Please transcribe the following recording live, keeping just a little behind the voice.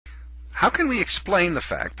How can we explain the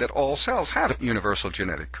fact that all cells have a universal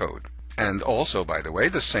genetic code? And also, by the way,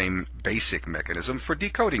 the same basic mechanism for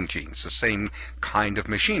decoding genes, the same kind of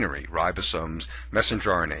machinery, ribosomes,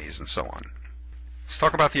 messenger RNAs, and so on. Let's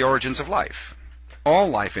talk about the origins of life. All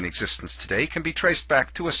life in existence today can be traced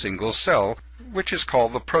back to a single cell, which is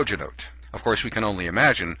called the progenote. Of course, we can only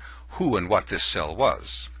imagine who and what this cell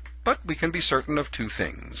was. But we can be certain of two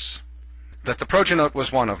things: that the progenote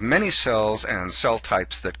was one of many cells and cell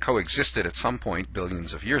types that coexisted at some point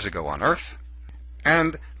billions of years ago on Earth,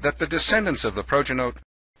 and that the descendants of the progenote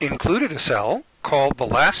included a cell called the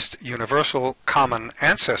last universal common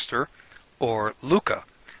ancestor, or LUCA,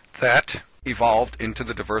 that evolved into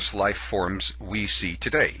the diverse life forms we see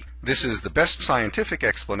today. This is the best scientific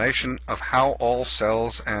explanation of how all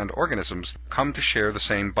cells and organisms come to share the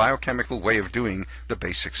same biochemical way of doing the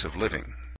basics of living.